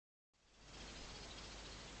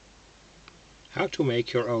How to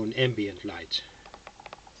make your own ambient light.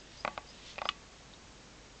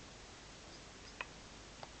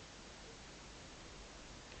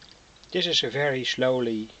 This is a very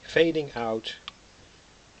slowly fading out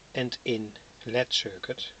and in LED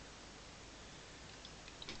circuit.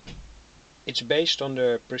 It's based on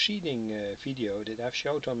the preceding video that I've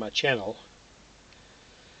showed on my channel,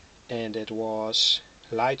 and it was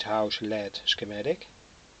lighthouse LED schematic.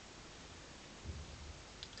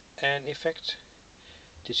 And in fact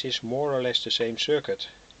this is more or less the same circuit,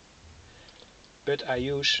 but I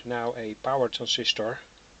use now a power transistor,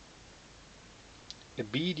 a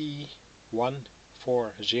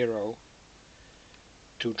BD140,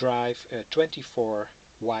 to drive 24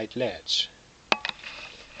 white LEDs.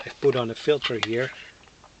 I've put on a filter here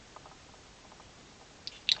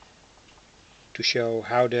to show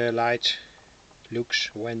how the light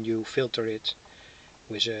looks when you filter it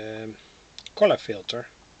with a color filter.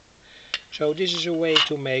 So this is a way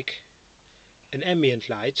to make an ambient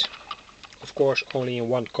light, of course only in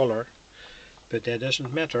one color, but that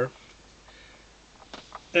doesn't matter.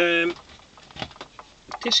 This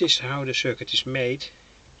is how the circuit is made.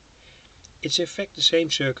 It's in fact the same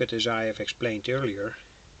circuit as I have explained earlier.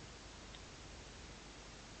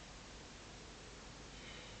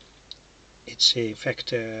 It's in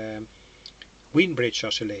fact a Wien-Bridge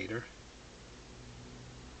oscillator,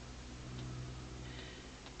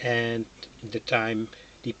 and the time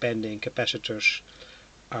depending capacitors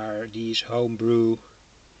are these homebrew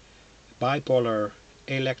bipolar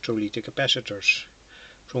electrolytic capacitors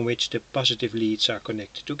from which the positive leads are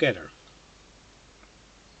connected together.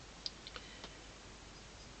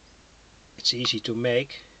 It's easy to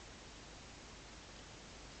make,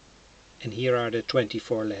 and here are the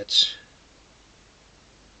 24 LEDs.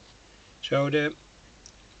 So the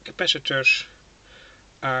capacitors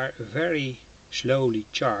are very slowly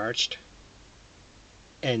charged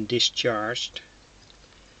and discharged,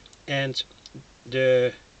 and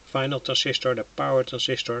the final transistor, the power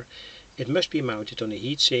transistor, it must be mounted on a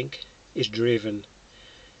heatsink, is driven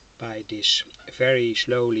by this very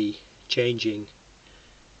slowly changing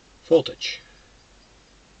voltage,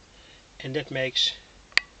 and that makes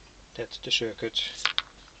that the circuit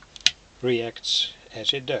reacts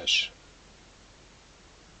as it does.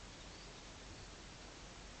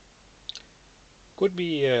 Could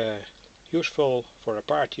be useful for a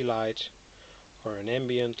party light or an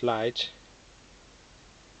ambient light.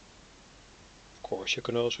 Of course you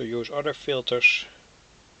can also use other filters.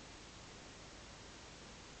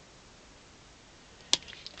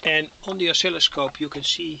 And on the oscilloscope you can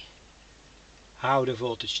see how the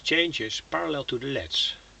voltage changes parallel to the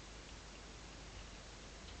LEDs.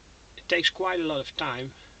 It takes quite a lot of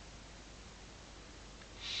time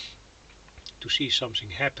to see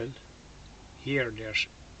something happen. Here there's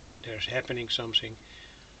happening something.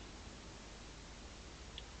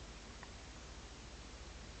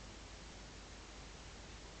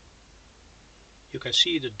 You can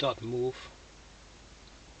see the dot move,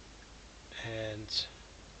 and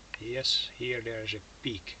yes, here there is a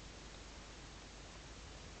peak.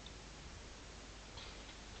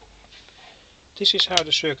 This is how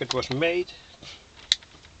the circuit was made.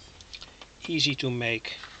 Easy to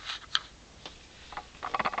make.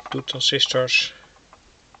 2 transistors,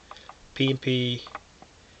 PNP,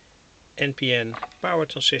 NPN, power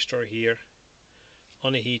transistor here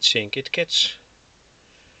on a heatsink. It gets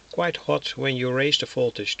quite hot when you raise the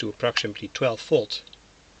voltage to approximately 12 volt.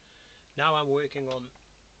 Now I'm working on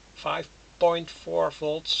 5.4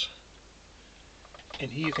 volts,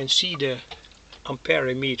 and here you can see the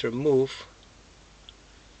amperemeter move.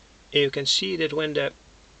 And you can see that when the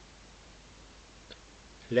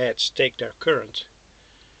LEDs take their current,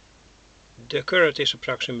 the current is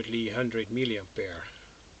approximately 100 milliampere.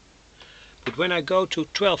 But when I go to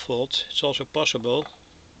 12 volt, it's also possible.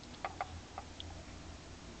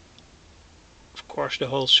 Of course the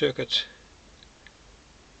whole circuit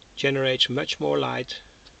generates much more light,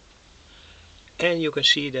 and you can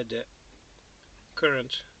see that the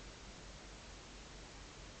current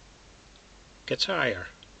gets higher,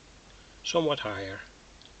 somewhat higher.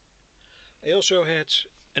 I also had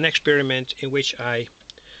an experiment in which I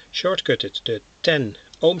shortcutted the 10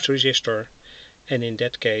 ohms resistor, and in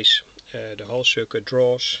that case the whole circuit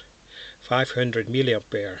draws 500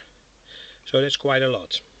 milliampere, so that's quite a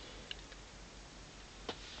lot.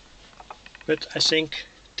 But I think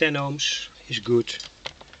 10 ohms is good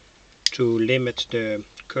to limit the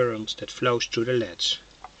current that flows through the LEDs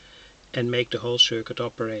and make the whole circuit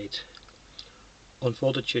operate on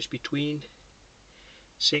voltages between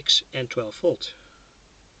 6 and 12 volt.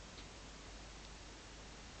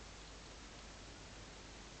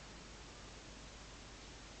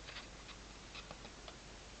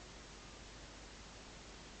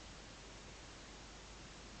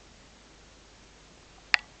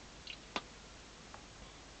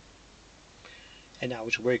 And now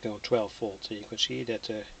it's working on 12 volts, and you can see that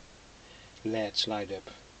the LEDs light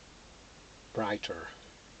up brighter.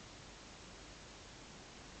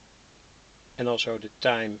 And also the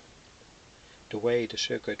time, the way the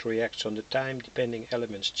circuit reacts on the time depending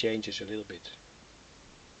elements changes a little bit.